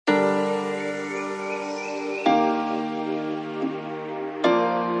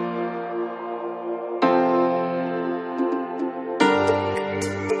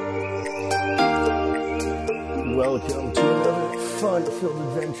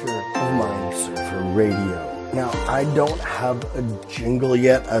fun-filled adventure of Mind Surfer Radio. Now, I don't have a jingle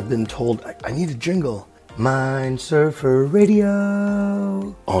yet. I've been told I need a jingle. Mind Surfer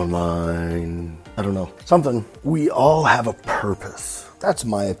Radio. Online. I don't know. Something. We all have a purpose. That's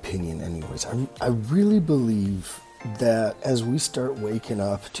my opinion anyways. I really believe that as we start waking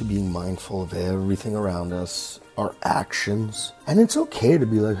up to being mindful of everything around us, our actions, and it's okay to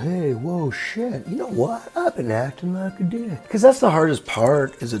be like, hey, whoa, shit, you know what? I've been acting like a dick. Because that's the hardest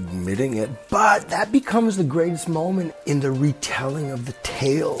part, is admitting it. But that becomes the greatest moment in the retelling of the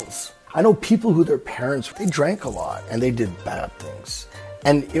tales. I know people who their parents, they drank a lot and they did bad things.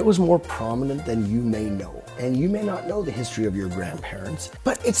 And it was more prominent than you may know. And you may not know the history of your grandparents,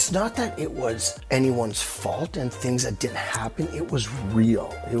 but it's not that it was anyone's fault and things that didn't happen. It was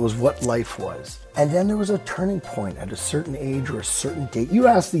real. It was what life was. And then there was a turning point at a certain age or a certain date. You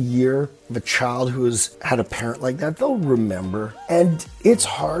ask the year of a child who has had a parent like that, they'll remember. And it's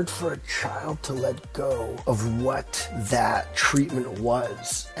hard for a child to let go of what that treatment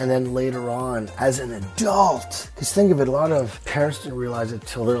was. And then later on, as an adult, because think of it, a lot of parents didn't realize it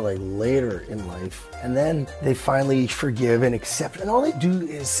till they're like later in life. And then they finally forgive and accept. And all they do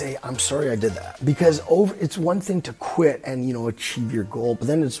is say, I'm sorry I did that. Because it's one thing to quit and, achieve your goal, but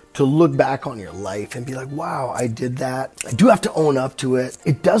then it's to look back on your life and be like, wow, I did that. I do have to own up to it.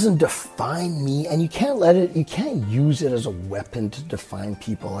 It doesn't define me, and you can't use it as a weapon to define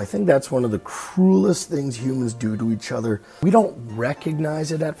people. I think that's one of the cruelest things humans do to each other. We don't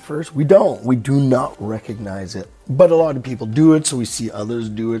recognize it at first. We do not recognize it. But a lot of people do it, so we see others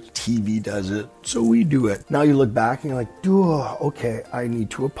do it. TV does it, so we do it. Now you look back and you're like, okay, I need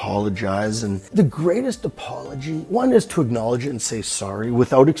to apologize. And the greatest apology, one is to acknowledge it and say sorry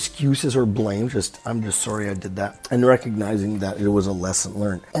without excuses or blame. I'm just sorry I did that. And recognizing that it was a lesson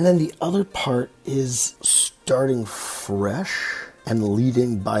learned. And then the other part is starting fresh and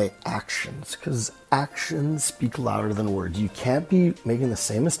leading by actions, because actions speak louder than words. You can't be making the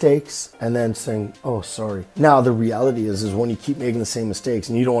same mistakes and then saying, oh, sorry. Now, the reality is when you keep making the same mistakes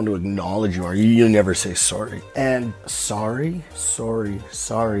and you don't want to acknowledge you never say sorry. And sorry,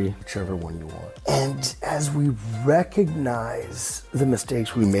 whichever one you want. And as we recognize the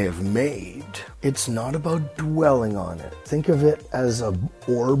mistakes we may have made, it's not about dwelling on it. Think of it as an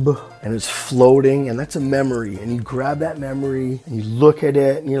orb and it's floating, and that's a memory. And you grab that memory and you look at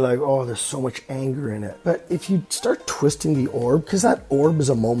it and you're like, oh, there's so much anger in it. But if you start twisting the orb, because that orb is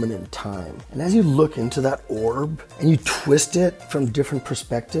a moment in time, and as you look into that orb and you twist it from different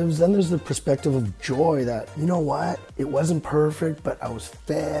perspectives, then there's the perspective of joy that, you know what, it wasn't perfect, but I was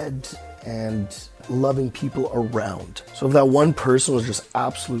fed and loving people around. So if that one person was just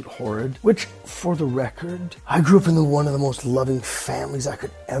absolute horrid, which for the record, I grew up in one of the most loving families I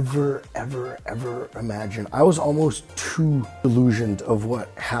could ever imagine. I was almost too delusioned of what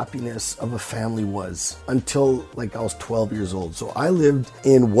happiness of a family was until I was 12 years old. So I lived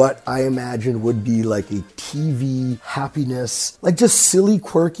in what I imagined would be like a TV happiness, like just silly,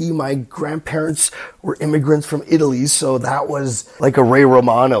 quirky. My grandparents were immigrants from Italy, so that was like a Ray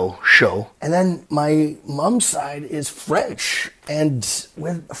Romano show. And then my mom's side is French, and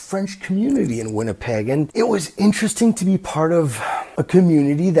with a French community in Winnipeg. And it was interesting to be part of a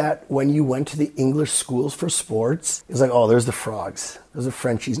community that when you went to the English schools for sports, it was like, oh, there's the frogs. There's the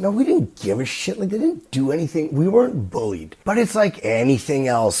Frenchies. No, we didn't give a shit. They didn't do anything. We weren't bullied. But it's like anything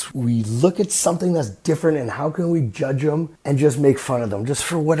else. We look at something that's different and how can we judge them and just make fun of them just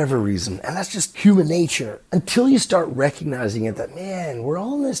for whatever reason. And that's just human nature. Until you start recognizing it that, man, we're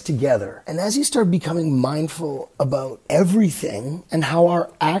all in this together. And as you start becoming mindful about everything and how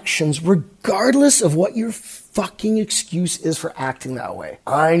our actions, regardless of what your fucking excuse is for acting that way.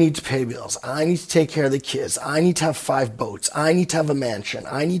 I need to pay bills. I need to take care of the kids. I need to have 5 boats. I need to have a mansion.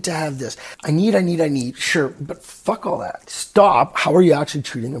 I need to have this. I need. Sure, but fuck all that. Stop. How are you actually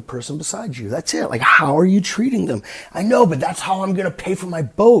treating a person beside you? That's it. How are you treating them? I know, but that's how I'm going to pay for my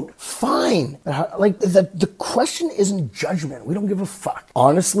boat. Fine. The question isn't judgment. We don't give a fuck.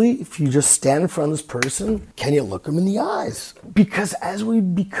 Honestly, if you just stand in front of this person, can you look them in the eyes? Because as we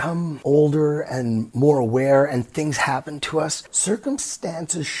become older and more aware and things happen to us,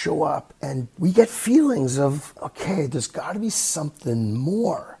 circumstances show up and we get feelings of, okay, there's got to be something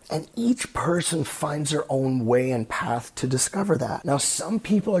more. And each person finds their own way and path to discover that. Now, some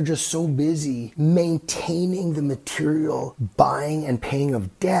people are just so busy maintaining the material buying and paying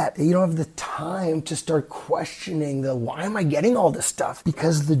of debt that you don't have the time to start questioning why am I getting all this stuff?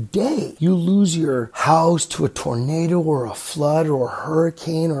 Because the day you lose your house to a tornado or a flood or a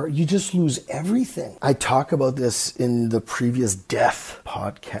hurricane, or you just lose everything. I talk about this in the previous death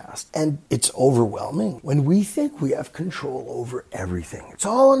podcast, and it's overwhelming when we think we have control over everything. It's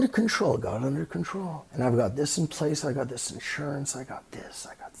all under control, got under control. And I've got this in place, I got this insurance, I got this,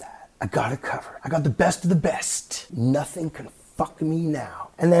 I got that. I got it covered. I got the best of the best. Nothing can fuck me now.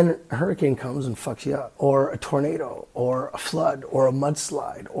 And then a hurricane comes and fucks you up, or a tornado, or a flood, or a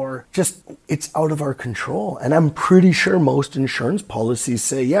mudslide, or just, it's out of our control. And I'm pretty sure most insurance policies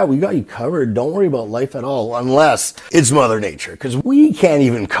say, yeah, we got you covered. Don't worry about life at all, unless it's Mother Nature, because we can't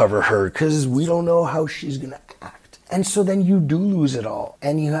even cover her because we don't know how she's going to act. And so then you do lose it all,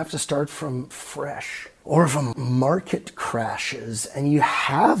 and you have to start from fresh. Or if a market crashes and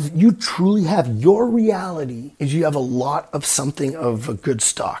you truly have, your reality is you have a lot of something of a good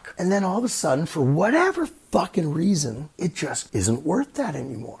stock. And then all of a sudden, for whatever fucking reason, it just isn't worth that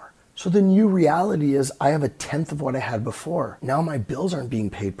anymore. So the new reality is I have 1/10 of what I had before. Now my bills aren't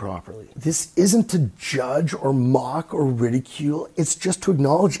being paid properly. This isn't to judge or mock or ridicule. It's just to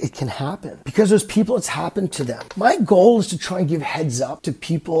acknowledge it can happen. Because there's people it's happened to them. My goal is to try and give heads up to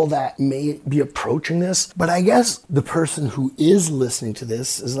people that may be approaching this. But I guess the person who is listening to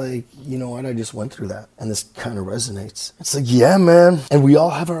this is like, you know what, I just went through that. And this kind of resonates. It's like, yeah, man. And we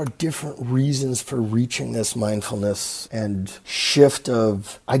all have our different reasons for reaching this mindfulness and shift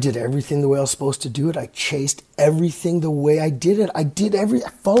of, I did everything the way I was supposed to do it. I chased everything the way I did it. I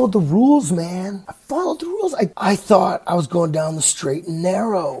followed the rules, man. I followed the rules. I thought I was going down the straight and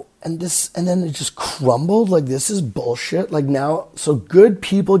narrow. And then it just crumbled. Like, this is bullshit. Like, now, so good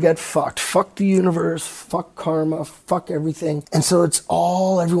people get fucked. Fuck the universe, fuck karma, fuck everything. And so it's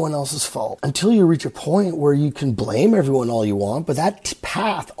all everyone else's fault until you reach a point where you can blame everyone all you want. But that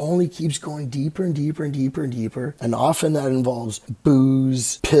path only keeps going deeper and deeper and deeper and deeper. And often that involves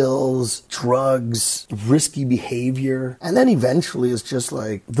booze, pills, drugs, risky behavior. And then eventually it's just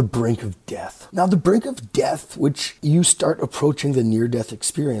like the brink of death. Now, the brink of death, which you start approaching the near-death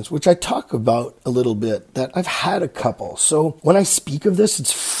experience, which I talk about a little bit, that I've had a couple. So when I speak of this,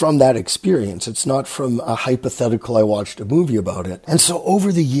 it's from that experience. It's not from a hypothetical, I watched a movie about it. And so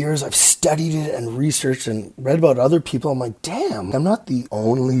over the years, I've studied it and researched and read about other people. I'm like, damn, I'm not the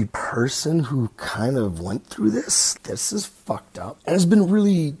only person who kind of went through this. This is fucked up. And it's been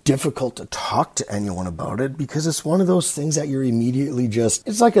really difficult to talk to anyone about it because it's one of those things that you're immediately just,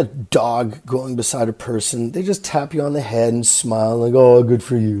 it's like a dog going beside a person. They just tap you on the head and smile like, oh, good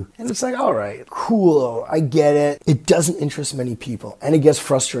for you. And it's like, all right, cool, I get it. It doesn't interest many people, and it gets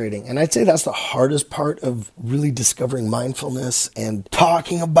frustrating. And I'd say that's the hardest part of really discovering mindfulness and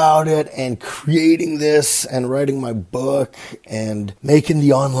talking about it and creating this and writing my book and making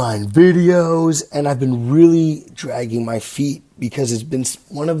the online videos. And I've been really dragging my feet because it's been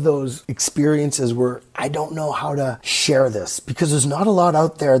one of those experiences where I don't know how to share this because there's not a lot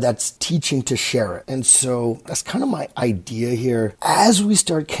out there that's teaching to share it. And so that's kind of my idea here. As we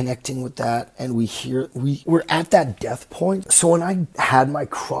start connecting with that and we're at that death point. So when I had my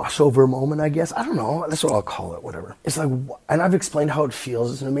crossover moment, I guess, I don't know, that's what I'll call it, whatever. It's like, and I've explained how it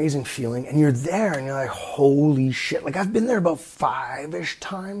feels. It's an amazing feeling. And you're there and you're like, holy shit. Like, I've been there about 5-ish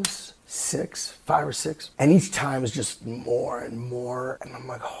times. 5 or 6. And each time is just more and more. And I'm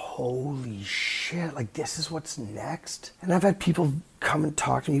like, holy shit, like, this is what's next. And I've had people come and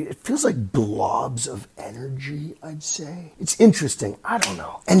talk to me. It feels like blobs of energy, I'd say. It's interesting. I don't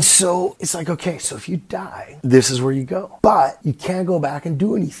know. And so it's like, okay, so if you die, this is where you go. But you can't go back and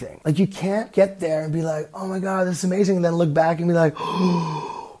do anything. Like, you can't get there and be like, oh my God, this is amazing. And then look back and be like,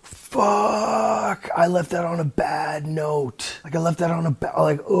 oh, fuck, I left that on a bad note. Like, I left that on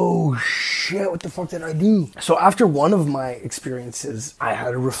like, oh shit, what the fuck did I do? So after one of my experiences, I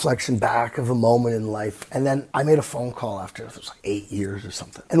had a reflection back of a moment in life. And then I made a phone call after, it was like 8 years or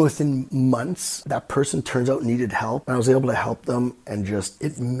something. And within months, that person turns out needed help. And I was able to help them, and just,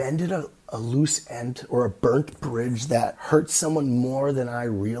 it mended a loose end or a burnt bridge that hurt someone more than I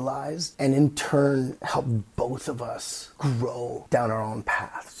realized, and in turn helped both of us grow down our own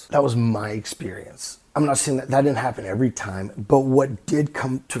paths. That was my experience. I'm not saying that didn't happen every time, but what did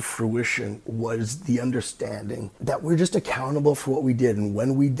come to fruition was the understanding that we're just accountable for what we did, and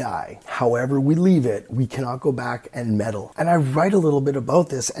when we die, however we leave it, we cannot go back and meddle. And I write a little bit about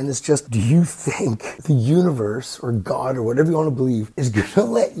this, and it's just, do you think the universe or God or whatever you want to believe is going to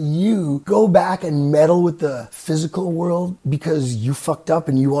let you go back and meddle with the physical world because you fucked up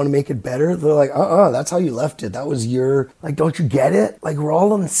and you want to make it better? They're like, that's how you left it. That was your, like, don't you get it? Like, we're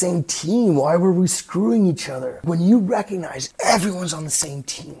all on the same team. Why were we screwing each other? When you recognize everyone's on the same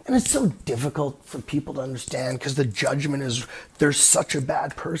team. And it's so difficult for people to understand because the judgment is, there's such a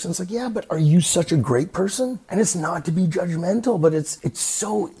bad person. It's like, yeah, but are you such a great person? And it's not to be judgmental, but it's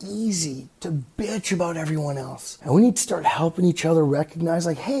so easy to bitch about everyone else. And we need to start helping each other recognize,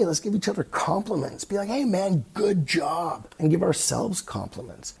 like, hey, let's give each other compliments. Be like, hey man, good job. And give ourselves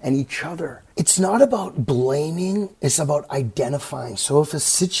compliments and each other. It's not about blaming, it's about identifying. So if a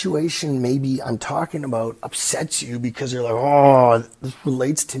situation maybe I'm talking about upsets you because you're like, oh, this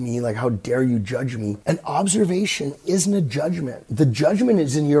relates to me, like how dare you judge me? An observation isn't a judgment. The judgment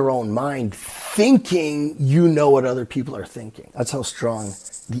is in your own mind, thinking you know what other people are thinking. That's how strong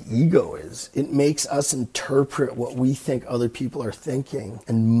the ego is. It makes us interpret what we think other people are thinking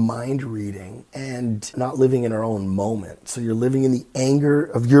and mind reading and not living in our own moment. So you're living in the anger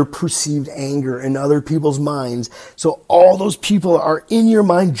of your perceived anger in other people's minds. So all those people are in your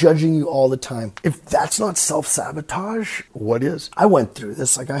mind judging you all the time. If that's not self-sabotage, what is? I went through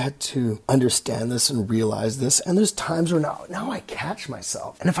this. Like, I had to understand this and realize this. And there's times where now I catch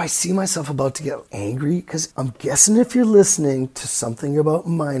myself. And if I see myself about to get angry, because I'm guessing if you're listening to something about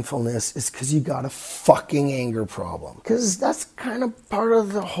mindfulness, it's because you got a fucking anger problem. Because that's kind of part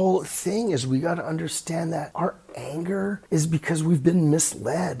of the whole thing, is we got to understand that our anger is because we've been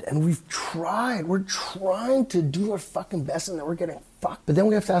misled and we're trying to do our fucking best, and then we're getting fucked. But then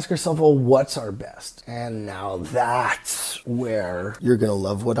we have to ask ourselves, well, what's our best? And now that's where you're going to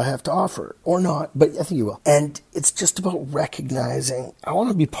love what I have to offer. Or not, but I think you will. And it's just about recognizing, I want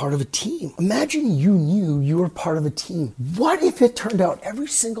to be part of a team. Imagine you knew you were part of a team. What if it turned out every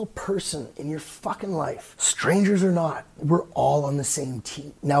single person in your fucking life, strangers or not, we're all on the same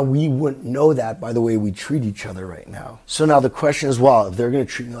team? Now, we wouldn't know that by the way we treat each other right now. So now the question is, well, if they're going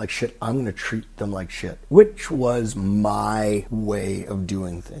to treat me like shit, I'm going to treat them like shit, which was my way of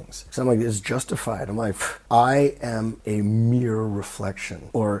doing things. So I'm like, it's justified. I'm like, I am a mirror reflection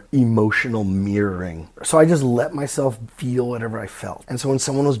or emotional mirroring. So I just let myself feel whatever I felt. And so when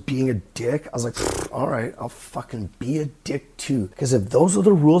someone was being a dick, I was like, all right, I'll fucking be a dick too. Because if those are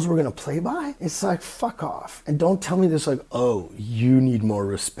the rules we're going to play by, it's like, fuck off. And don't tell me this like, oh, you need more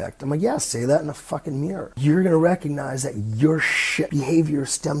respect. I'm like, yeah, say that in a fucking mirror. You're going to recognize that your shit behavior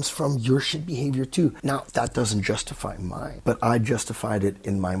stems from your shit behavior too. Now, that doesn't justify mine, but I justified it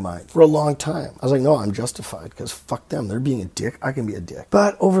in my mind for a long time. I was like, no, I'm justified because fuck them. They're being a dick. I can be a dick.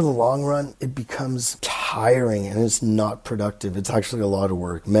 But over the long run, it becomes tiring and it's not productive. It's actually a lot of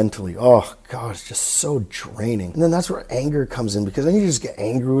work mentally. Oh God, it's just so draining. And then that's where anger comes in, because then you just get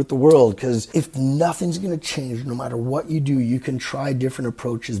angry with the world, because if nothing's going to change, no matter what you do, you can try different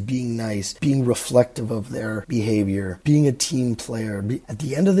approaches, being nice, being reflective of their behavior, being a team player. At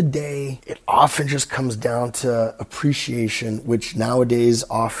the end of the day, it often just comes down to appreciation, which nowadays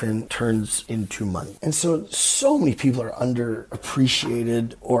often turns into money. And so many people are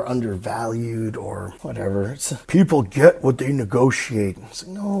underappreciated or undervalued or whatever. People get what they negotiate. It's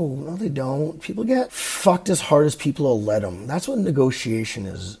like, no, they don't. People get fucked as hard as people will let them. That's what negotiation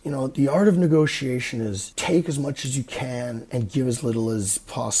is. You know, the art of negotiation is take as much as you can and give as little as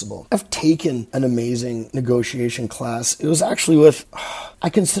possible. I've taken an amazing negotiation class. It was actually with, I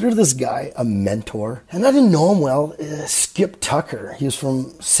consider this guy a mentor, and I didn't know him well. Skip Tucker. He was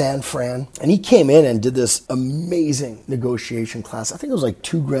from San Fran, and he came in and did this amazing negotiation class. I think it was like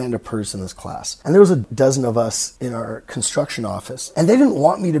 $2,000 a person, this class. And there was a dozen of us in our construction office, and they didn't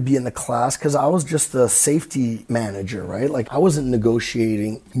want me to be in the class because I was just the safety manager, right? Like, I wasn't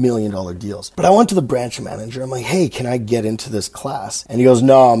negotiating $1 million deals. But I went to the branch manager. I'm like, hey, can I get into this class? And he goes,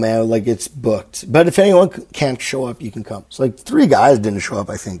 no, man, like, it's booked. But if anyone can't show up, you can come. So like 3 guys didn't show up,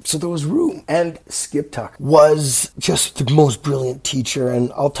 I think. So there was room. And Skip Tuck was just the most brilliant teacher.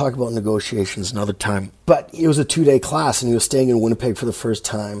 And I'll talk about negotiations another time. But it was a 2-day class, and he was staying in Winnipeg for the first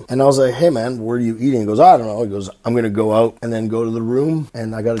time. And I was like, hey, man, where are you eating? He goes, I don't know. He goes, I'm going to go out and then go to the room,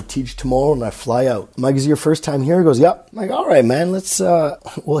 and I got to teach tomorrow, and I fly out. I'm like, is it your first time here? He goes, yep. I'm like, all right, man,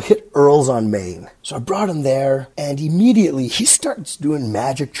 we'll hit Earl's on Main. So I brought him there, and immediately he starts doing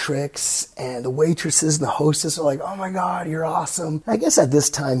magic tricks, and the waitresses and the hostess are like, oh my God, you're awesome. I guess at this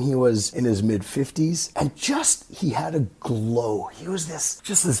time he was in his mid-50s, and he had a glow. He was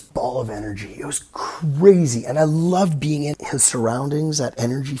just this ball of energy. It was crazy, and I loved being in his surroundings, that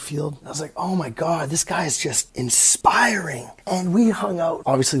energy field. I was like, oh my God, this guy is just inspiring. And we hung out,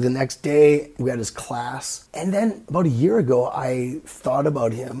 obviously, the next day. We had his class. And then about a year ago, I thought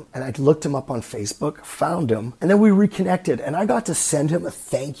about him, and I looked him up on Facebook, found him, and then we reconnected. And I got to send him a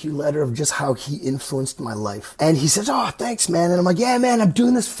thank you letter of just how he influenced my life. And he says, oh, thanks, man. And I'm like, yeah, man, I'm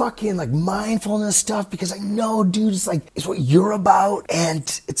doing this fucking like mindfulness stuff because I know, dude, it's what you're about.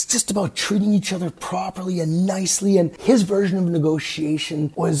 And it's just about treating each other properly and nicely. And his version of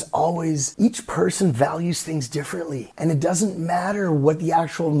negotiation was always each person values things differently. And it doesn't matter what the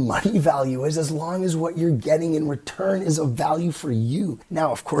actual money value is, as long as what you're getting in return is of value for you.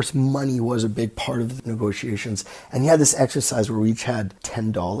 Now, of course, money was a big part of the negotiations. And he had this exercise where we each had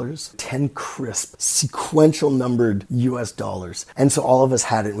 $10, 10 crisp, sequential numbered US dollars. And so all of us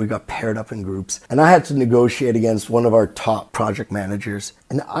had it, and we got paired up in groups. And I had to negotiate against one of our top project managers.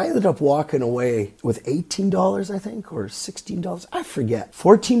 And I ended up walking away with $18, I think, or $16. I forget.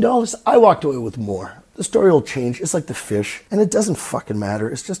 $14. I walked away with more. The story will change. It's like the fish. And it doesn't fucking matter.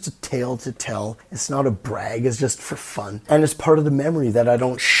 It's just a tale to tell. It's not a brag. It's just for fun. And it's part of the memory that I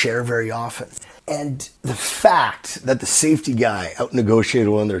don't share very often. And the fact that the safety guy out-negotiated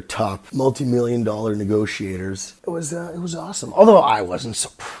one of their top multi-million-dollar negotiators, it was awesome. Although I wasn't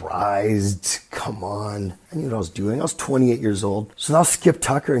surprised. Come on. I knew what I was doing. I was 28 years old. So now Skip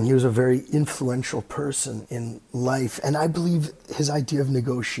Tucker, and he was a very influential person in life. And I believe his idea of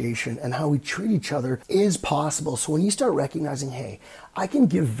negotiation and how we treat each other is possible. So when you start recognizing, hey, I can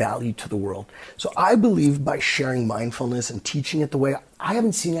give value to the world. So I believe by sharing mindfulness and teaching it the way I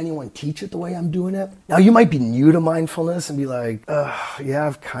haven't seen anyone teach it the way I'm doing it. Now, you might be new to mindfulness and be like, yeah,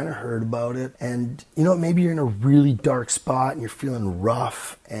 I've kind of heard about it. And, maybe you're in a really dark spot and you're feeling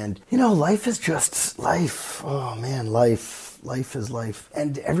rough. And, life is just life. Oh, man, life is life.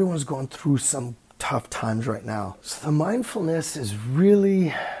 And everyone's going through some tough times right now. So the mindfulness is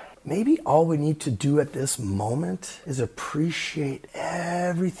really... maybe all we need to do at this moment is appreciate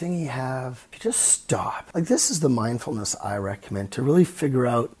everything you have. If you just stop. Like, this is the mindfulness I recommend, to really figure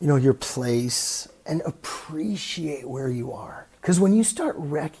out, your place and appreciate where you are. Because when you start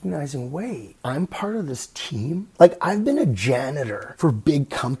recognizing, wait, I'm part of this team. Like, I've been a janitor for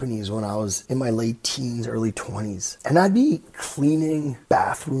big companies when I was in my late teens, early 20s. And I'd be cleaning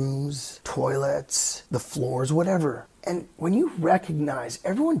bathrooms, toilets, the floors, whatever. And when you recognize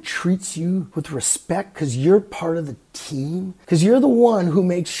everyone treats you with respect because you're part of the team, because you're the one who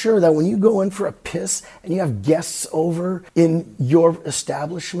makes sure that when you go in for a piss and you have guests over in your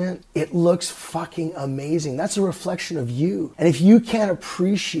establishment, it looks fucking amazing. That's a reflection of you. And if you can't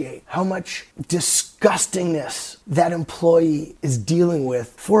appreciate how much disgustingness that employee is dealing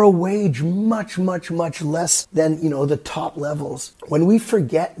with for a wage much, much, much less than, the top levels, when we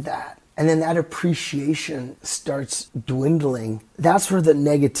forget that, and then that appreciation starts dwindling, that's where the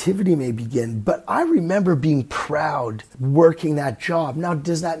negativity may begin. But I remember being proud working that job. Now,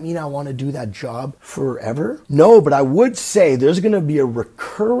 does that mean I want to do that job forever? No, but I would say there's going to be a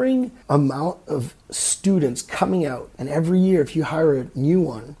recurring amount of students coming out. And every year, if you hire a new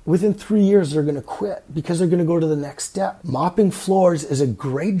one, within 3 years, they're going to quit because they're going to go to the next step. Mopping floors is a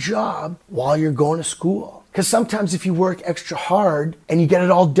great job while you're going to school. Because sometimes if you work extra hard and you get it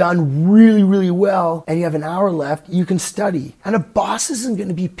all done really, really well and you have an hour left, you can study. And a boss isn't going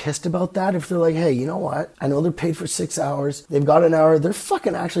to be pissed about that if they're like, hey, you know what? I know they're paid for 6 hours. They've got an hour. They're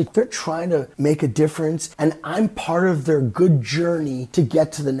trying to make a difference. And I'm part of their good journey to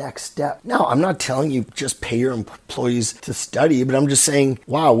get to the next step. Now, I'm not telling you just pay your employees to study, but I'm just saying,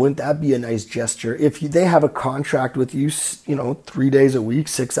 wow, wouldn't that be a nice gesture? If they have a contract with you, 3 days a week,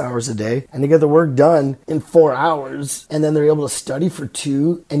 6 hours a day, and they get the work done in 4 hours, and then they're able to study for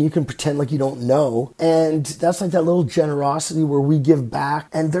 2, and you can pretend like you don't know. And that's like that little generosity where we give back,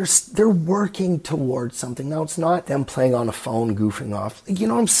 and they're working towards something. Now, it's not them playing on a phone, goofing off. You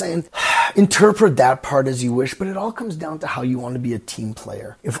know what I'm saying? Interpret that part as you wish, but it all comes down to how you want to be a team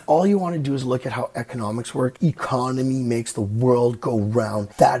player. If all you want to do is look at how economics work, economy makes the world go round,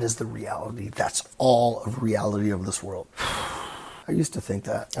 that is the reality. That's all of reality of this world. I used to think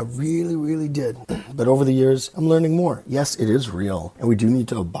that. I really, really did. But over the years, I'm learning more. Yes, it is real, and we do need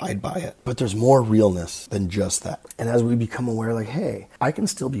to abide by it. But there's more realness than just that. And as we become aware, like, hey, I can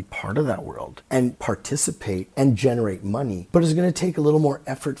still be part of that world and participate and generate money. But it's going to take a little more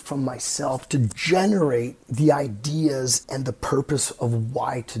effort from myself to generate the ideas and the purpose of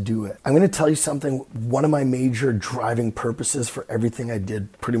why to do it. I'm going to tell you something. One of my major driving purposes for everything I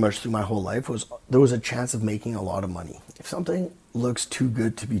did pretty much through my whole life was there was a chance of making a lot of money. If something looks too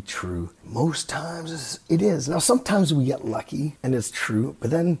good to be true. Most times it is. Now, sometimes we get lucky and it's true, but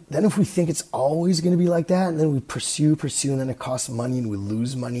then if we think it's always going to be like that, and then we pursue, and then it costs money and we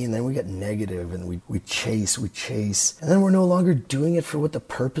lose money, and then we get negative and we chase, and then we're no longer doing it for what the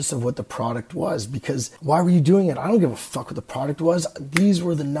purpose of what the product was. Because why were you doing it? I don't give a fuck what the product was. These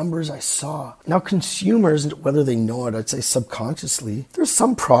were the numbers I saw. Now, consumers, whether they know it, I'd say subconsciously, there's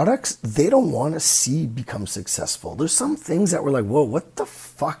some products they don't want to see become successful. There's some things that were like, whoa, what the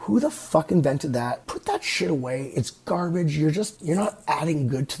fuck? Who the fuck invented that? Put that shit away. It's garbage. You're not adding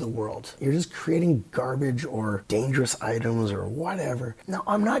good to the world. You're just creating garbage or dangerous items or whatever. Now,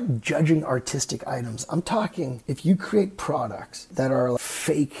 I'm not judging artistic items. I'm talking if you create products that are like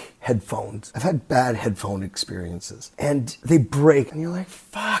fake headphones. I've had bad headphone experiences and they break and you're like,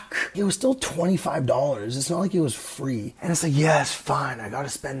 fuck, it was still $25. It's not like it was free. And it's like, yeah, it's fine. I got to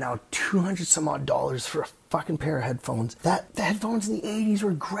spend now $200 some odd for a fucking pair of headphones. The headphones in the 80s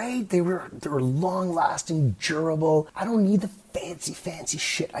were great. They were long lasting, durable. I don't need the fancy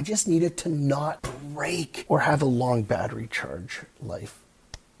shit. I just need it to not break or have a long battery charge life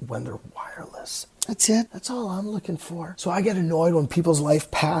when they're wireless. That's it. That's all I'm looking for. So I get annoyed when people's life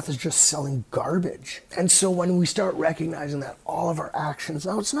path is just selling garbage. And so when we start recognizing that all of our actions,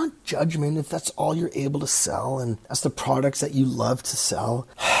 now it's not judgment if that's all you're able to sell and that's the products that you love to sell,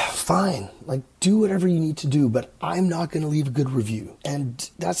 fine. Like, do whatever you need to do, but I'm not going to leave a good review. And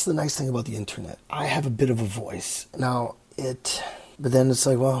that's the nice thing about the internet. I have a bit of a voice. Now, but then it's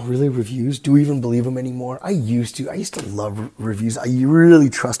like, well, really, reviews? Do we even believe them anymore? I used to love reviews. I really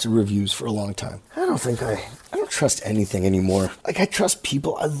trusted reviews for a long time. I don't trust anything anymore. Like, I trust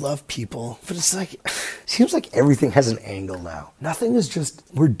people. I love people. But it's like, it seems like everything has an angle now. Nothing is just,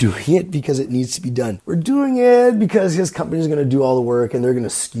 we're doing it because it needs to be done. We're doing it because his company's going to do all the work and they're going to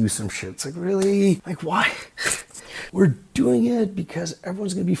skew some shit. It's like, really? Like, why? We're doing it because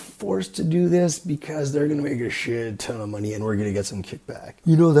everyone's going to be forced to do this because they're going to make a shit ton of money and we're going to get some kickback.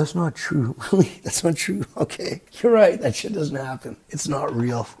 That's not true. Really? That's not true? Okay. You're right. That shit doesn't happen. It's not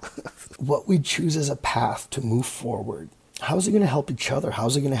real. What we choose as a path to move forward. How's it going to help each other?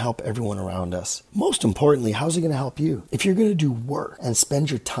 How's it going to help everyone around us? Most importantly, how's it going to help you? If you're going to do work and spend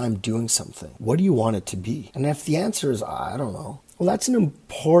your time doing something, what do you want it to be? And if the answer is, I don't know, well, that's an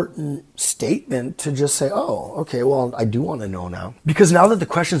important statement to just say, oh, okay, well, I do want to know now. Because now that the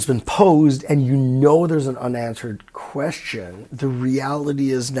question's been posed and you know there's an unanswered question, the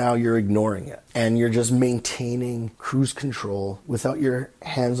reality is now you're ignoring it. And you're just maintaining cruise control without your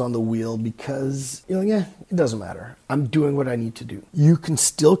hands on the wheel because you're like, yeah, it doesn't matter. I'm doing what I need to do. You can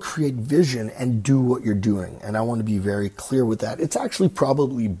still create vision and do what you're doing. And I want to be very clear with that. It's actually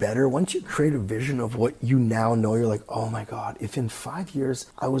probably better once you create a vision of what you now know. You're like, oh my God, if in 5 years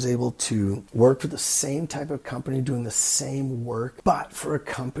I was able to work for the same type of company doing the same work, but for a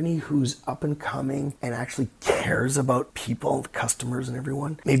company who's up and coming and actually cares about people, customers and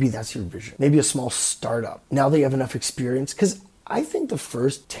everyone, maybe that's your vision. Maybe a small startup. Now they have enough experience because I think the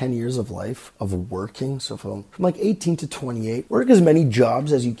first 10 years of life of working, so from like 18 to 28, work as many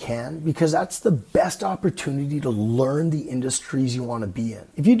jobs as you can because that's the best opportunity to learn the industries you want to be in.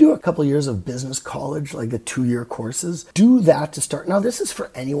 If you do a couple of years of business college, like the 2-year courses, do that to start. Now, this is for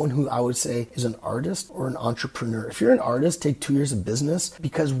anyone who I would say is an artist or an entrepreneur. If you're an artist, take 2 years of business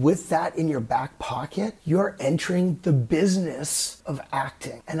because with that in your back pocket, you're entering the business of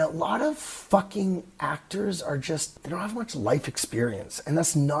acting. And a lot of fucking actors are just, they don't have much life experience. And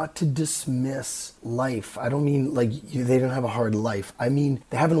that's not to dismiss life. I don't mean like they don't have a hard life. I mean,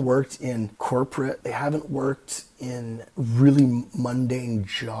 they haven't worked in corporate. They haven't worked in really mundane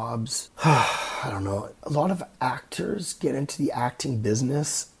jobs. I don't know. A lot of actors get into the acting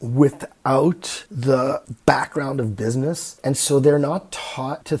business without the background of business. And so they're not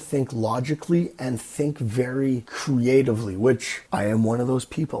taught to think logically and think very creatively, which I am one of those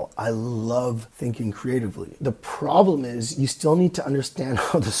people. I love thinking creatively. The problem is you still need to understand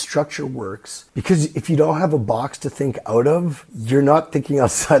how the structure works because if you don't have a box to think out of, you're not thinking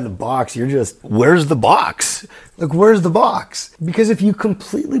outside the box. You're just, where's the box? Like, where's the box? Because if you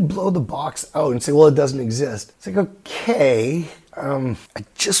completely blow the box out and say, well, it doesn't exist, it's like, okay, I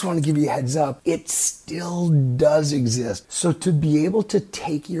just want to give you a heads up. It still does exist. So to be able to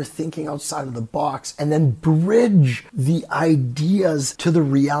take your thinking outside of the box and then bridge the ideas to the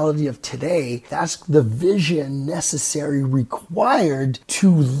reality of today, that's the vision necessary, required to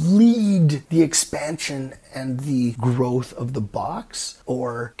lead the expansion and the growth of the box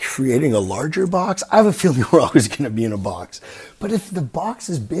or creating a larger box. I have a feeling we're always going to be in a box. But if the box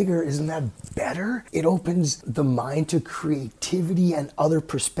is bigger, isn't that better? It opens the mind to creativity and other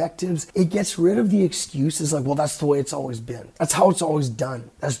perspectives. It gets rid of the excuses like, well, that's the way it's always been. That's how it's always done.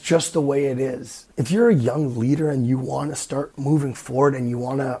 That's just the way it is. If you're a young leader and you want to start moving forward and you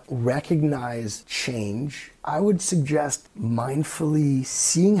want to recognize change, I would suggest mindfully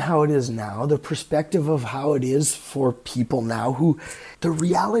seeing how it is now, the perspective of how it is for people now who the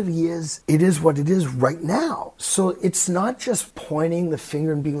reality is it is what it is right now. So it's not just pointing the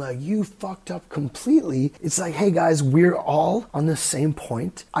finger and being like, you fucked up completely. It's like, hey guys, we're all on the same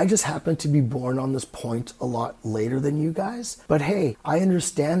point. I just happen to be born on this point a lot later than you guys. But hey, I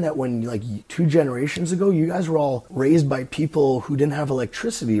understand that when like 2 generations ago, you guys were all raised by people who didn't have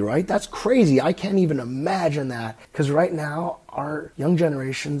electricity, right? That's crazy. I can't even imagine that, because right now our young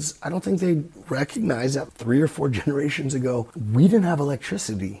generations, I don't think they recognize that 3 or 4 generations ago we didn't have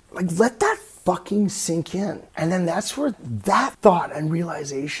electricity. Like, let that fucking sink in. And then that's where that thought and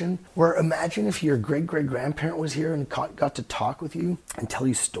realization, where imagine if your great-great-grandparent was here and got to talk with you and tell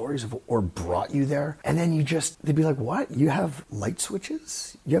you stories of, or brought you there, and then they'd be like, what? You have light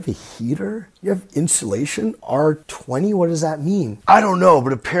switches? You have a heater? You have insulation? R20? What does that mean? I don't know,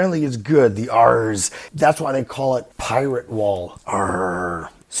 but apparently it's good. The R's. That's why they call it pirate wall. R.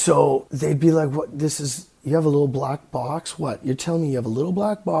 So they'd be like, what? You have a little black box? What? You're telling me you have a little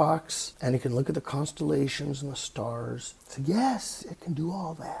black box and it can look at the constellations and the stars? So yes, it can do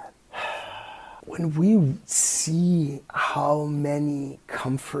all that. When we see how many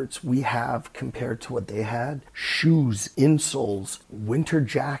comforts we have compared to what they had, shoes, insoles, winter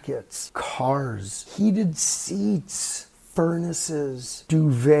jackets, cars, heated seats, furnaces,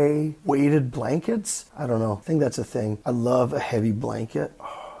 duvet, weighted blankets. I don't know. I think that's a thing. I love a heavy blanket.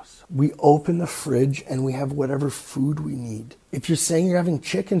 We open the fridge and we have whatever food we need. If you're saying you're having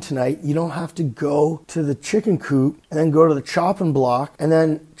chicken tonight, you don't have to go to the chicken coop and then go to the chopping block and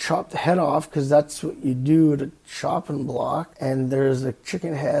then chop the head off, because that's what you do at a chopping block. And there's a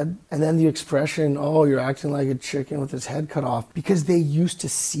chicken head and then the expression, oh, you're acting like a chicken with its head cut off, because they used to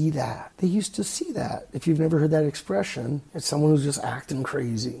see that. They used to see that. If you've never heard that expression, it's someone who's just acting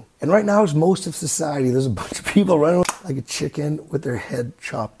crazy. And right now, it's most of society. There's a bunch of people running like a chicken with their head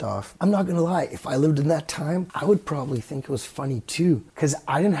chopped off. I'm not gonna lie, if I lived in that time, I would probably think it was funny too, because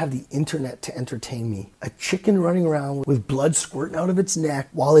I didn't have the internet to entertain me. A chicken running around with blood squirting out of its neck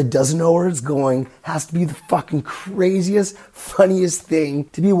while it doesn't know where it's going has to be the fucking craziest, funniest thing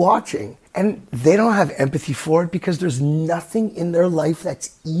to be watching. And they don't have empathy for it because there's nothing in their life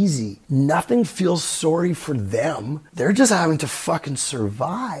that's easy. Nothing feels sorry for them. They're just having to fucking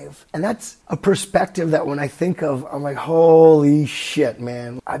survive. And that's a perspective that when I think of, I'm like, holy shit,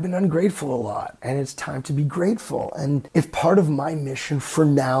 man. I've been ungrateful a lot, and it's time to be grateful. And if part of my mission for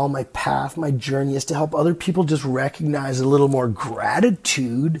now, my path, my journey is to help other people just recognize a little more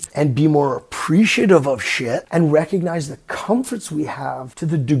gratitude and be more appreciative of shit and recognize the comforts we have to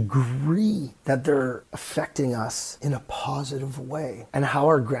the degree that they're affecting us in a positive way. And how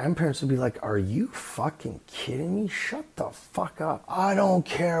our grandparents would be like, are you fucking kidding me? Shut the fuck up. I don't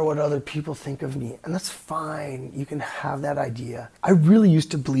care what other people think of me. And that's fine. You can have that idea. I really used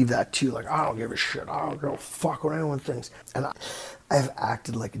to believe that too. Like, I don't give a shit. I don't give a fuck what anyone thinks. And I've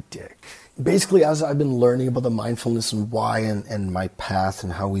acted like a dick. Basically, as I've been learning about the mindfulness and why and my path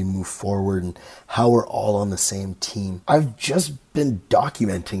and how we move forward and how we're all on the same team, I've just been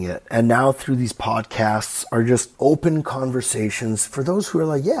documenting it. And now through these podcasts are just open conversations for those who are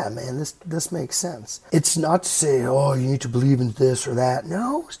like, yeah, man, this makes sense. It's not to say, oh, you need to believe in this or that.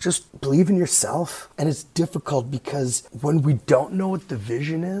 No, it's just believe in yourself. And it's difficult because when we don't know what the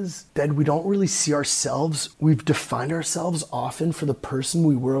vision is, then we don't really see ourselves. We've defined ourselves often for the person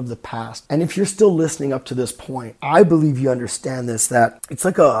we were of the past. And if you're still listening up to this point, I believe you understand this, that it's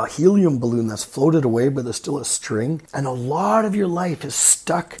like a helium balloon that's floated away, but there's still a string. And a lot of your life is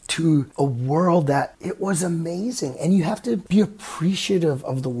stuck to a world that it was amazing. And you have to be appreciative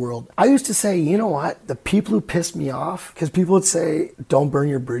of the world. I used to say, you know what? The people who pissed me off, because people would say, don't burn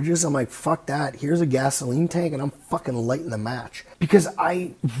your bridges. I'm like, fuck that. Here's a gasoline tank and I'm fucking lighting the match. Because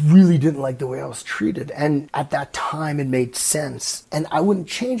I really didn't like the way I was treated. And at that time, it made sense. And I wouldn't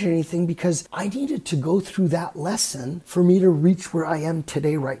change anything because I needed to go through that lesson for me to reach where I am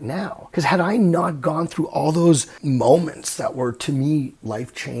today right now. Because had I not gone through all those moments that were, to me,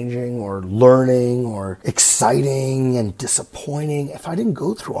 life-changing or learning or exciting and disappointing, if I didn't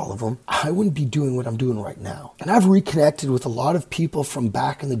go through all of them, I wouldn't be doing what I'm doing right now. And I've reconnected with a lot of people from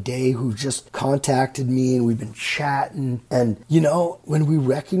back in the day who just contacted me, and we've been chatting chatting. And, when we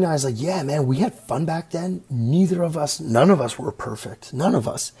recognize, like, yeah, man, we had fun back then. None of us were perfect. None of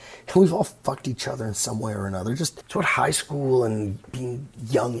us. And we've all fucked each other in some way or another. It's what high school and being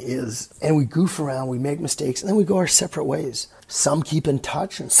young is. And we goof around, we make mistakes, and then we go our separate ways. Some keep in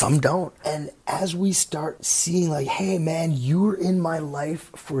touch and some don't. And as we start seeing, like, hey, man, you're in my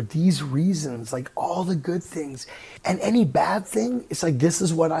life for these reasons, like all the good things and any bad thing, it's like, this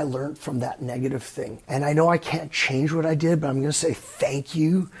is what I learned from that negative thing. And I know I can't change what I did, but I'm going to say thank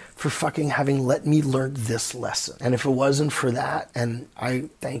you for fucking having let me learn this lesson. And if it wasn't for that, and I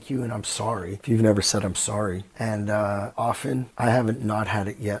thank you and I'm sorry. If you've never said I'm sorry. And often I haven't not had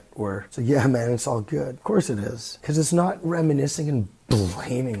it yet where it's like, yeah, man, it's all good. Of course it is. Because it's not reminiscing and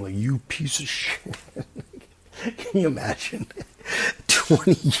blaming, like, you piece of shit. Can you imagine?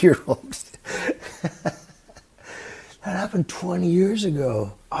 20-year-olds. That happened 20 years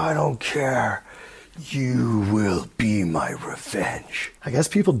ago. I don't care. You will be my revenge. I guess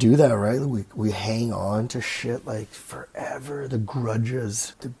people do that, right? We hang on to shit like forever. The grudge.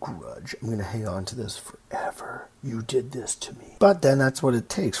 I'm going to hang on to this forever. You did this to me. But then that's what it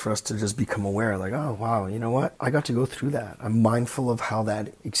takes for us to just become aware. Like, oh, wow, you know what? I got to go through that. I'm mindful of how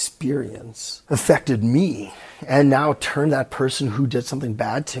that experience affected me. And now turn that person who did something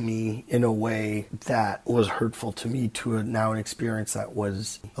bad to me in a way that was hurtful to me to now an experience that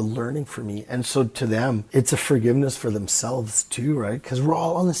was a learning for me. And so to them, it's a forgiveness for themselves too, right? Because we're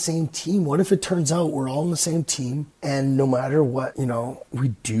all on the same team. What if it turns out we're all on the same team and no matter what, we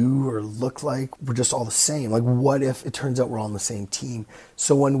do or look like, we're just all the same? Like, what if it turns out we're all on the same team?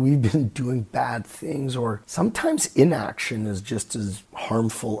 So when we've been doing bad things, or sometimes inaction is just as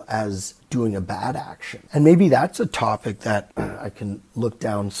harmful as doing a bad action. And maybe that's a topic that I can look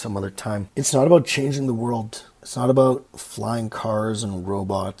down some other time. It's not about changing the world. It's not about flying cars and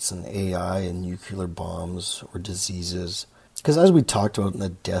robots and AI and nuclear bombs or diseases. Because as we talked about in the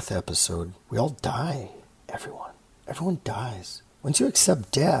death episode, we all die. Everyone dies. Once you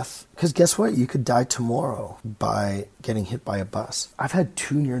accept death, because guess what? You could die tomorrow by getting hit by a bus. I've had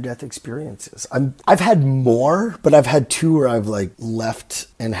 2 near-death experiences. I've had more, but I've had 2 where I've left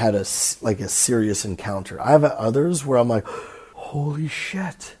and had a serious encounter. I have others where I'm like, holy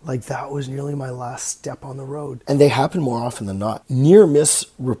shit, that was nearly my last step on the road. And they happen more often than not. Near-miss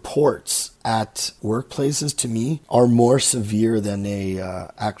reports at workplaces, to me, are more severe than a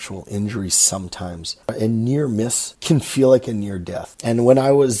actual injury sometimes. A near miss can feel like a near death. And when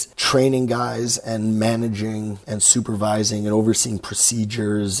I was training guys and managing and supervising and overseeing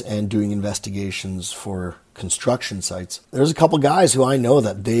procedures and doing investigations for construction sites, there's a couple guys who I know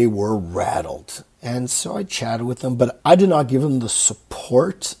that they were rattled. And so I chatted with them, but I did not give them the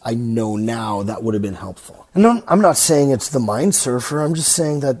support I know now that would have been helpful. And I'm not saying it's the Mindsurfer. I'm just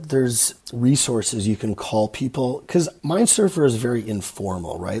saying that there's resources you can call people, because Mindsurfer is very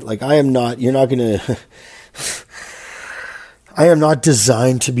informal, right? I am not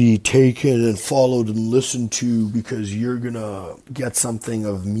designed to be taken and followed and listened to because you're going to get something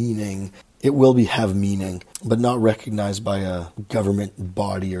of meaning. It will have meaning, but not recognized by a government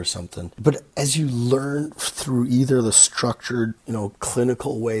body or something. But as you learn through either the structured,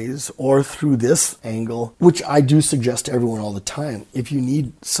 clinical ways or through this angle, which I do suggest to everyone all the time, if you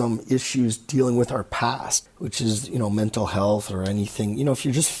need some issues dealing with our past, which is, mental health or anything, if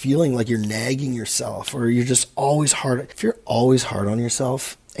you're just feeling like you're nagging yourself or you're just always hard, if you're always hard on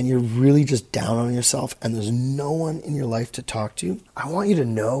yourself, and you're really just down on yourself and there's no one in your life to talk to, I want you to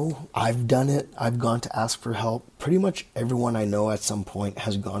know I've done it. I've gone to ask for help. Pretty much everyone I know at some point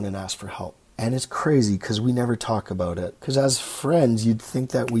has gone and asked for help. And it's crazy because we never talk about it. Because as friends, you'd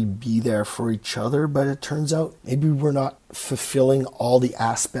think that we'd be there for each other, but it turns out maybe we're not fulfilling all the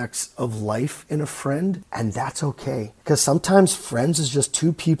aspects of life in a friend, and that's okay. Because sometimes friends is just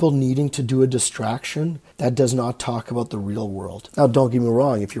 2 people needing to do a distraction that does not talk about the real world. Now, don't get me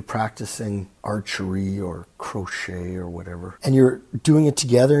wrong, if you're practicing archery or crochet or whatever, and you're doing it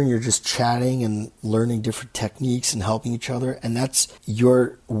together and you're just chatting and learning different techniques and helping each other, and that's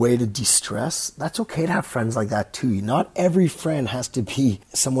your way to de-stress, that's okay to have friends like that too. Not every friend has to be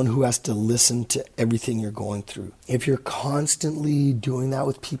someone who has to listen to everything you're going through. If you're constantly doing that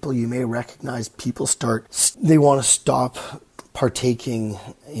with people, you may recognize people they want to stop partaking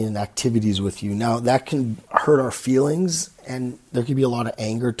in activities with you. Now, that can hurt our feelings and there can be a lot of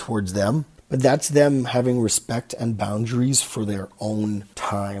anger towards them. But that's them having respect and boundaries for their own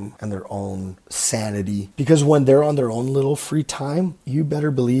time and their own sanity. Because when they're on their own little free time, you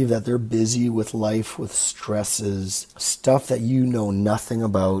better believe that they're busy with life, with stresses, stuff that you know nothing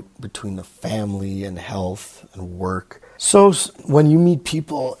about between the family and health and work. So when you meet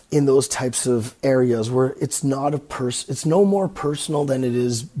people in those types of areas where it's not it's no more personal than it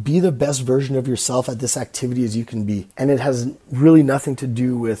is be the best version of yourself at this activity as you can be. And it has really nothing to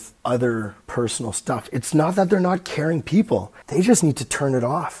do with other personal stuff. It's not that they're not caring people. They just need to turn it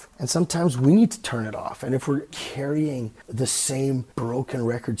off. And sometimes we need to turn it off. And if we're carrying the same broken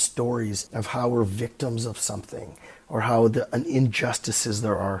record stories of how we're victims of something, or how an injustices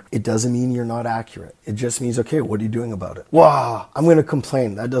there are, it doesn't mean you're not accurate. It just means, okay, what are you doing about it? Wow, I'm going to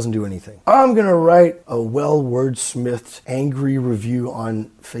complain. That doesn't do anything. I'm going to write a well-wordsmithed, angry review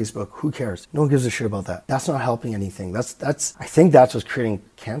on Facebook. Who cares? No one gives a shit about that. That's not helping anything. I think that's what's creating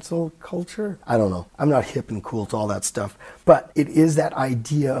cancel culture. I don't know. I'm not hip and cool to all that stuff. But it is that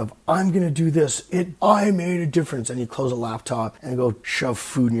idea of, I'm going to do this. I made a difference. And you close a laptop and go shove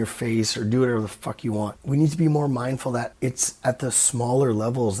food in your face or do whatever the fuck you want. We need to be more mindful that it's at the smaller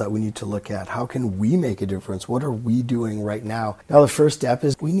levels that we need to look at. How can we make a difference? What are we doing right now? Now, the first step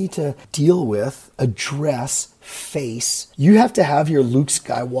is we need to deal with, address, face. You have to have your Luke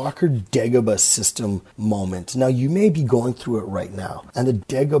Skywalker Dagobah system moment. Now, you may be going through it right now. And the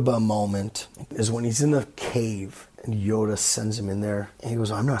Dagobah moment is when he's in the cave and Yoda sends him in there. And he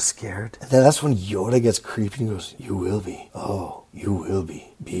goes, I'm not scared. And then that's when Yoda gets creepy and goes, you will be. Oh, you will be.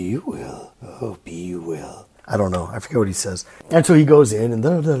 Be you will. Oh, be you will. I don't know. I forget what he says. And so he goes in and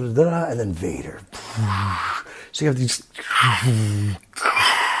and then Vader. So you have these...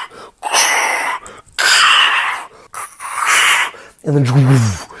 And then,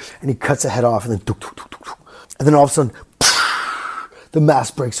 and he cuts a head off, and then all of a sudden, the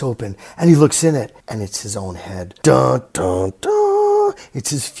mask breaks open, and he looks in it, and it's his own head. Dun, dun, dun.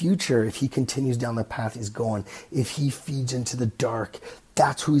 It's his future if he continues down the path he's going. If he feeds into the dark,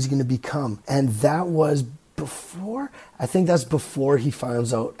 that's who he's going to become. And that was I think that's before he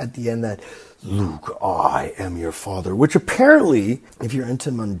finds out at the end that, Luke, I am your father, which apparently, if you're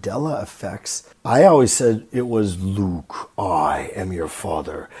into Mandela effects, I always said it was Luke, I am your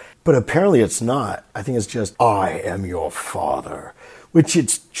father. But apparently it's not. I think it's just, I am your father, which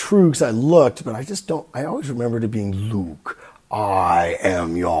it's true because I looked, but I always remembered it being Luke, I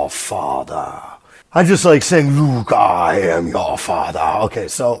am your father. I just like saying, Luke, I am your father. Okay,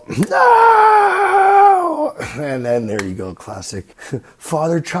 so, no! And then there you go, classic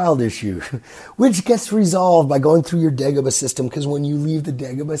father-child issue, which gets resolved by going through your Dagobah system, because when you leave the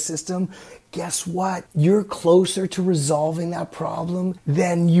Dagobah system, guess what? You're closer to resolving that problem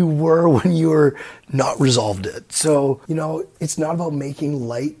than you were when you were not resolved it. So, it's not about making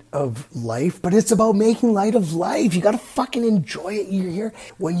light of life, but it's about making light of life. You gotta fucking enjoy it. You're here.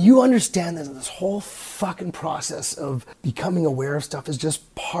 When you understand that this whole fucking process of becoming aware of stuff is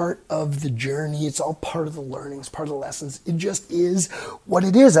just part of the journey. It's all part of the learnings, part of the lessons. It just is what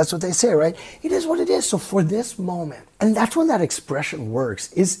it is. That's what they say, right? It is what it is. So for this moment, and that's when that expression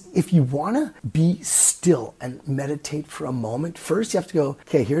works, is if you want to be still and meditate for a moment, first you have to go,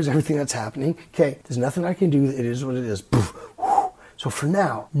 okay, here's everything that's happening. Okay, there's nothing I can do. It is what it is. So for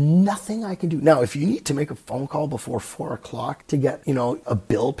now, nothing I can do. Now, if you need to make a phone call before 4 o'clock to get, a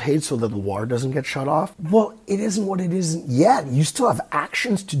bill paid so that the water doesn't get shut off, well, it isn't what it isn't yet. You still have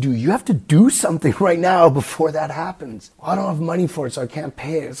actions to do. You have to do something right now before that happens. Well, I don't have money for it, so I can't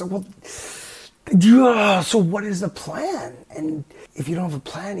pay it. It's like, well... So what is the plan? And if you don't have a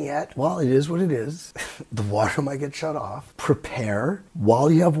plan yet, well, it is what it is. The water might get shut off. Prepare.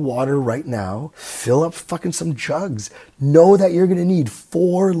 While you have water right now, fill up fucking some jugs. Know that you're going to need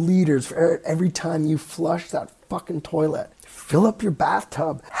 4 liters for every time you flush that fucking toilet. Fill up your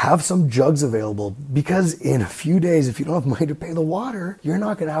bathtub. Have some jugs available, because in a few days, if you don't have money to pay the water, you're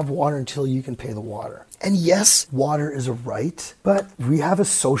not going to have water until you can pay the water. And yes, water is a right, but we have a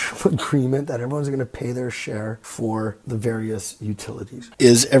social agreement that everyone's going to pay their share for the various utilities.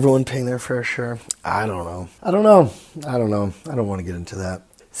 Is everyone paying their fair share? I don't know. I don't want to get into that.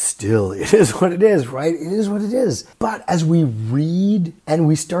 Still, it is what it is, right? It is what it is. But as we read and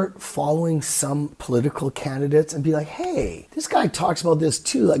we start following some political candidates and be like, hey, this guy talks about this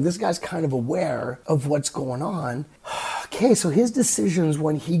too. Like, this guy's kind of aware of what's going on. Okay, so his decisions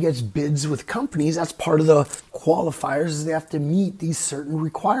when he gets bids with companies, that's part of the qualifiers, is they have to meet these certain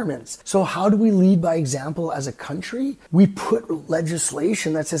requirements. So how do we lead by example as a country? We put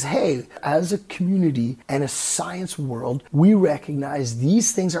legislation that says, hey, as a community and a science world, we recognize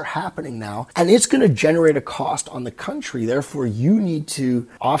these things are happening now, and it's going to generate a cost on the country. Therefore, you need to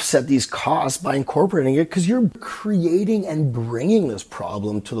offset these costs by incorporating it, because you're creating and bringing this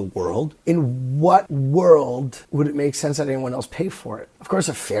problem to the world. In what world would it make sense that anyone else pay for it? Of course,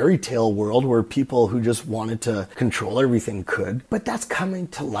 a fairy tale world where people who just wanted to control everything could, but that's coming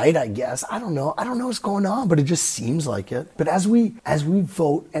to light, I guess. I don't know what's going on, but it just seems like it. But as we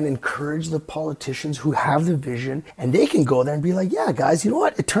vote and encourage the politicians who have the vision, and they can go there and be like, yeah, guys, you know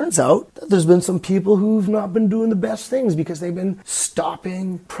what? It turns out that there's been some people who've not been doing the best things because they've been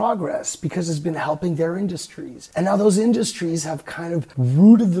stopping progress, because it's been helping their industries. And now those industries have kind of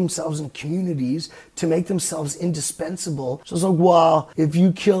rooted themselves in communities to make themselves indispensable. So it's like, well, if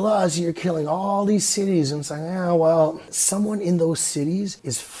you kill us, you're killing all these cities. And it's like, yeah, well, someone in those cities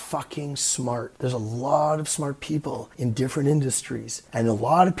is fucking smart. There's a lot of smart people in different industries, and a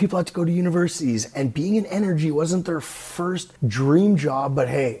lot of people have to go to universities, and being in energy wasn't their first dream job, but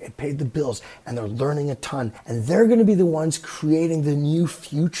hey, it paid the bills, and they're learning a ton, and they're going to be the ones creating the new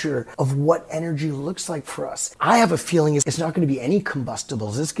future of what energy looks like for us. I have a feeling it's not going to be any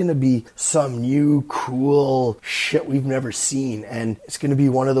combustibles. It's going to be some new cool shit we've never seen, and it's going to be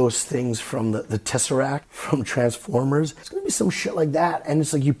one of those things from the Tesseract from Transformers. It's going to be some shit like that, and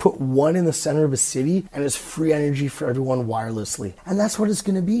it's like you put one in the center of a city and it's free energy for everyone wirelessly, and that's what it's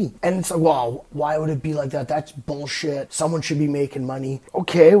going to be. And it's like, well, why would it be like that? That's bullshit. Someone should be making money.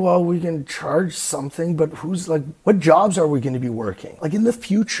 Okay, well, we can charge something, but what jobs are we going to be working? Like in the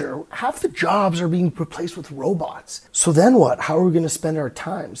future, half the jobs are being replaced with robots. So then what? How are we going to spend our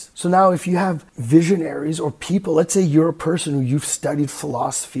times? So now if you have visionaries or people, let's say you're a person who you've studied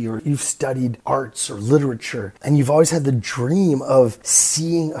philosophy or you've studied arts or literature, and you've always had the dream of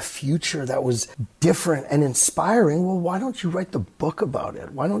seeing a future that was different and inspiring, well, why don't you write the book about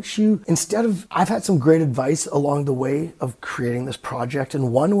it? Why don't you, I've had some great advice along the way of creating this project,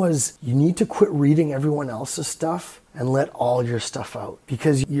 and one was you need to quit reading everyone else's stuff and let all your stuff out,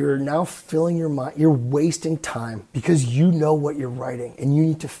 because you're now filling your mind, you're wasting time because you know what you're writing and you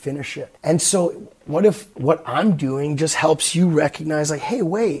need to finish it. And so what if what I'm doing just helps you recognize, like, hey,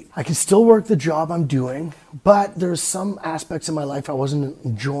 wait, I can still work the job I'm doing, but there's some aspects of my life I wasn't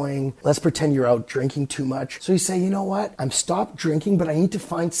enjoying. Let's pretend you're out drinking too much. So you say, you know what? I'm stopped drinking, but I need to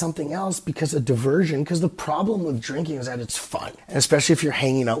find something else because of diversion, because the problem with drinking is that it's fun, and especially if you're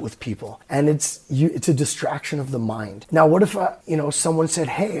hanging out with people, and it's a distraction of the mind. Now, what if someone said,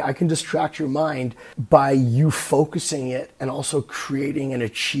 hey, I can distract your mind by you focusing it and also creating and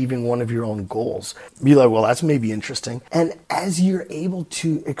achieving one of your own goals? Be like, well, that's maybe interesting. And as you're able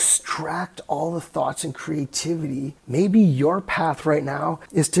to extract all the thoughts and creativity, maybe your path right now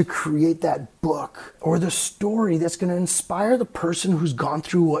is to create that book or the story that's going to inspire the person who's gone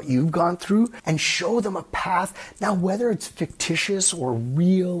through what you've gone through and show them a path. Now, whether it's fictitious or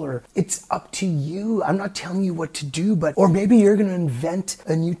real, or it's up to you. I'm not telling you what to do, or maybe you're going to invent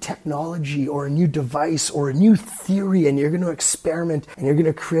a new technology or a new device or a new theory, and you're going to experiment and you're going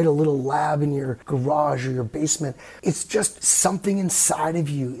to create a little lab in your garage or your basement. It's just something inside of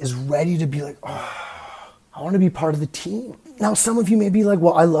you is ready to be like, oh, I want to be part of the team. Now, some of you may be like,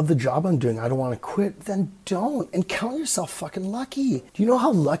 well, I love the job I'm doing. I don't want to quit. Then don't. And count yourself fucking lucky. Do you know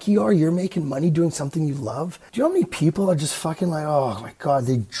how lucky you are you're making money doing something you love? Do you know how many people are just fucking like, oh my God,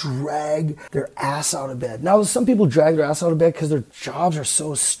 they drag their ass out of bed. Now, some people drag their ass out of bed because their jobs are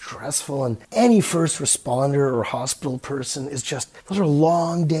so stressful, and any first responder or hospital person is just, those are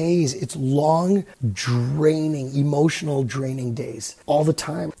long days. It's long, draining, emotional draining days all the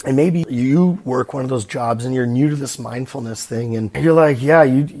time. And maybe you work one of those jobs and you're new to this mindfulness thing, and you're like, yeah,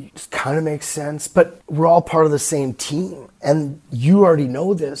 it kind of makes sense, but we're all part of the same team. And you already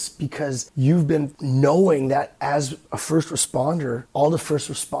know this because you've been knowing that as a first responder, all the first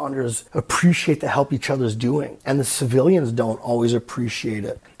responders appreciate the help each other's doing, and the civilians don't always appreciate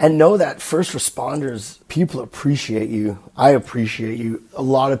it. And know that first responders, people appreciate you. I appreciate you. A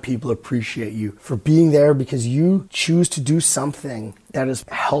lot of people appreciate you for being there because you choose to do something that is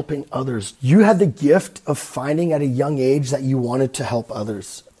helping others. You had the gift of finding at a young age that you wanted to help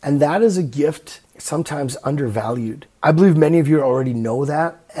others. And that is a gift sometimes undervalued. I believe many of you already know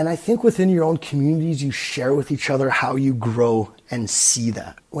that. And I think within your own communities, you share with each other how you grow and see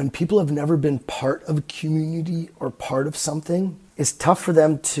that. When people have never been part of a community or part of something, it's tough for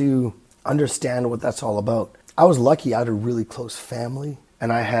them to understand what that's all about. I was lucky I had a really close family,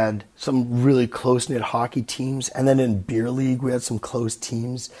 and I had some really close-knit hockey teams. And then in beer league, we had some close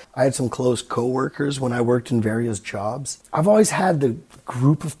teams. I had some close coworkers when I worked in various jobs. I've always had the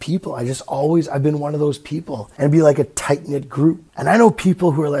group of people. I've been one of those people, and be like a tight-knit group. And I know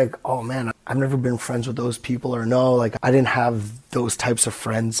people who are like, oh man, I've never been friends with those people, or no, like I didn't have those types of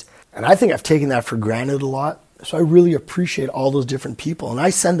friends. And I think I've taken that for granted a lot. So I really appreciate all those different people. And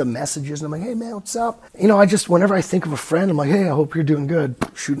I send them messages and I'm like, hey man, what's up? Whenever I think of a friend, I'm like, hey, I hope you're doing good.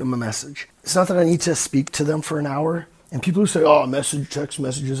 Shooting them a message. It's not that I need to speak to them for an hour. And people who say, oh, text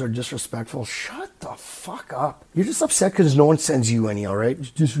messages are disrespectful. Shut the fuck up. You're just upset because no one sends you any, all right? It's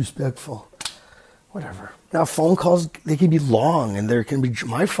disrespectful. Whatever. Now, phone calls, they can be long, and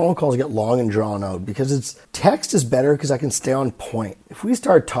my phone calls get long and drawn out because text is better because I can stay on point. If we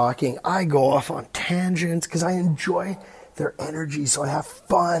start talking, I go off on tangents because I enjoy their energy, so I have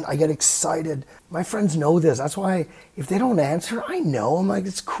fun, I get excited. My friends know this. That's why if they don't answer, I know. I'm like,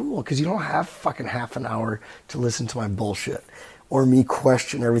 it's cool because you don't have fucking half an hour to listen to my bullshit or me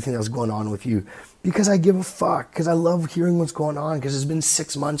question everything that's going on with you. Because I give a fuck, because I love hearing what's going on, because it's been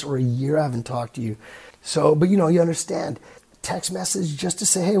 6 months or a year I haven't talked to you. So, but you understand, text message just to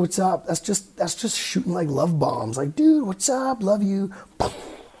say, hey, what's up? That's just shooting like love bombs. Like, dude, what's up? Love you. And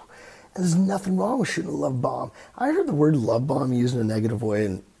there's nothing wrong with shooting a love bomb. I heard the word love bomb used in a negative way,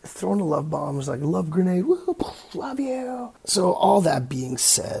 and throwing a love bomb is like a love grenade. Woo, love you. So all that being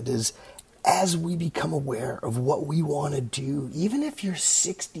said is, as we become aware of what we want to do, even if you're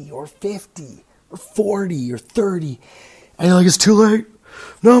 60 or 50, or 40 or 30, and you're like, it's too late.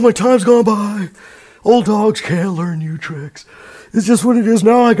 No, my time's gone by. Old dogs can't learn new tricks. It's just what it is.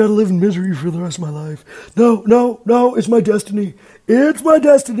 Now I gotta live in misery for the rest of my life. No, it's my destiny. It's my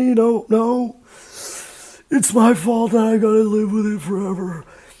destiny. No. It's my fault that I gotta live with it forever.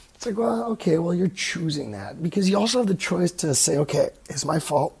 It's like, well, okay, you're choosing that. Because you also have the choice to say, okay, it's my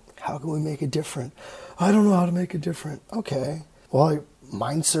fault. How can we make it different? I don't know how to make it different. Okay. Well,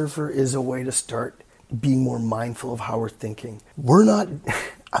 Mind Surfer is a way to start being more mindful of how we're thinking.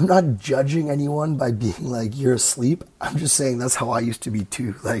 I'm not judging anyone by being like, you're asleep. I'm just saying that's how I used to be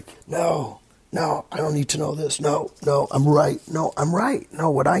too. Like, no, I don't need to know this. No, I'm right. No, I'm right. No,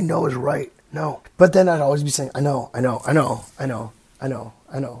 what I know is right. No. But then I'd always be saying, I know,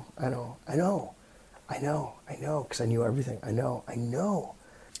 because I knew everything. I know.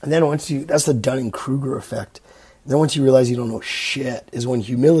 And then that's the Dunning-Kruger effect. Then once you realize you don't know shit is when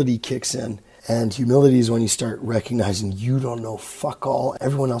humility kicks in. And humility is when you start recognizing you don't know fuck all.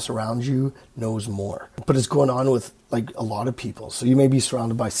 Everyone else around you knows more. But it's going on with like a lot of people. So you may be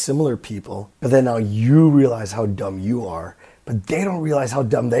surrounded by similar people, but then now you realize how dumb you are, but they don't realize how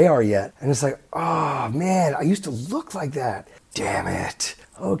dumb they are yet. And it's like, oh man, I used to look like that. Damn it.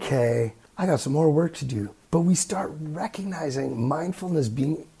 Okay, I got some more work to do. But we start recognizing mindfulness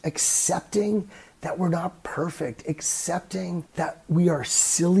being accepting that we're not perfect, accepting that we are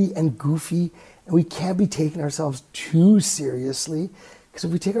silly and goofy and we can't be taking ourselves too seriously. Because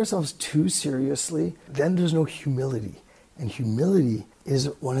if we take ourselves too seriously, then there's no humility. And humility is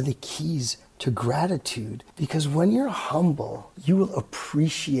one of the keys to gratitude. Because when you're humble, you will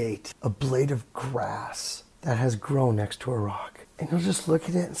appreciate a blade of grass that has grown next to a rock. And you'll just look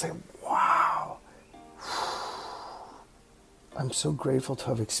at it and say, wow. I'm so grateful to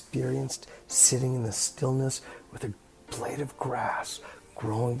have experienced sitting in the stillness with a blade of grass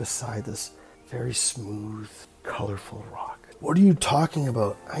growing beside this very smooth, colorful rock. What are you talking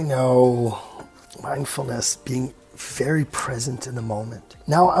about? I know, mindfulness, being very present in the moment.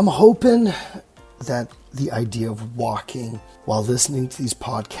 Now, I'm hoping that the idea of walking while listening to these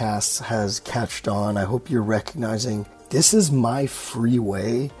podcasts has catched on. I hope you're recognizing this is my free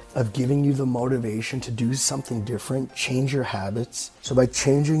way of giving you the motivation to do something different, change your habits. So by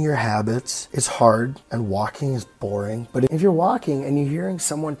changing your habits, it's hard and walking is boring. But if you're walking and you're hearing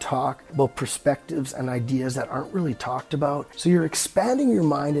someone talk about perspectives and ideas that aren't really talked about, so you're expanding your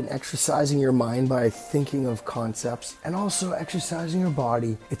mind and exercising your mind by thinking of concepts and also exercising your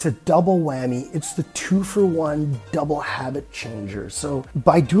body. It's a double whammy. It's the 2-for-1 double habit changer. So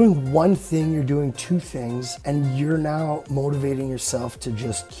by doing one thing, you're doing two things and you're now motivating yourself to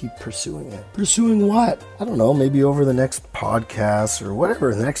just keep pursuing it. Pursuing what? I don't know, maybe over the next podcast or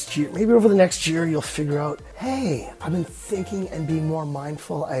whatever, the next year. Maybe over the next year you'll figure out, hey, I've been thinking and being more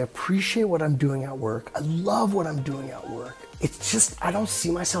mindful. I appreciate what I'm doing at work. I love what I'm doing at work. It's just, I don't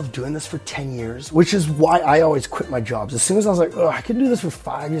see myself doing this for 10 years, which is why I always quit my jobs. As soon as I was like, oh, I can do this for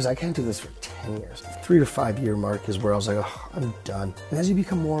 5 years, I can't do this for 10 years. 3 to 5 year mark is where I was like, oh, I'm done. And as you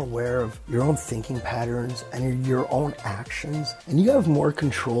become more aware of your own thinking patterns and your own actions, and you have more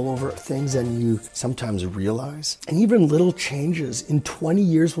control over things than you sometimes realize, and even little changes in 20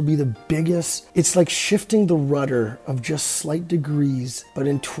 years will be the biggest. It's like shifting the rudder of just slight degrees, but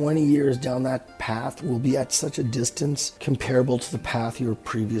in 20 years down that path will be at such a distance comparable to the path you were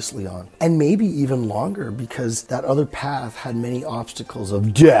previously on. And maybe even longer, because that other path had many obstacles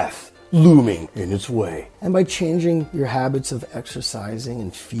of death looming in its way. And by changing your habits of exercising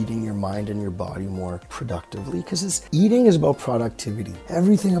and feeding your mind and your body more productively, because eating is about productivity.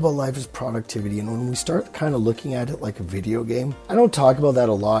 Everything about life is productivity. And when we start kind of looking at it like a video game, I don't talk about that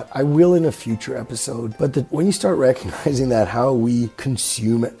a lot. I will in a future episode. But when you start recognizing that how we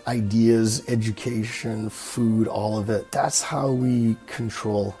consume ideas, education, food, all of it, that's how we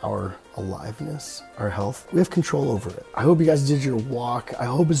control our aliveness, our health. We have control over it. I hope you guys did your walk. I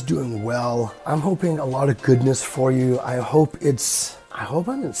hope it's doing well. I'm hoping a lot of goodness for you. I hope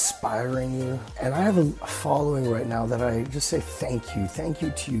I'm inspiring you. And I have a following right now that I just say thank you. Thank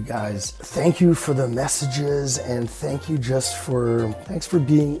you to you guys. Thank you for the messages, and thanks for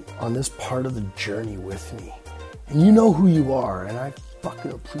being on this part of the journey with me. And you know who you are, and I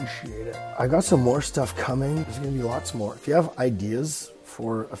fucking appreciate it. I got some more stuff coming. There's gonna be lots more. If you have ideas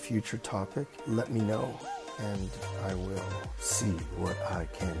for a future topic, let me know, and I will see what I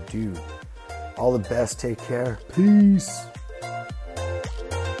can do. All the best. Take care. Peace.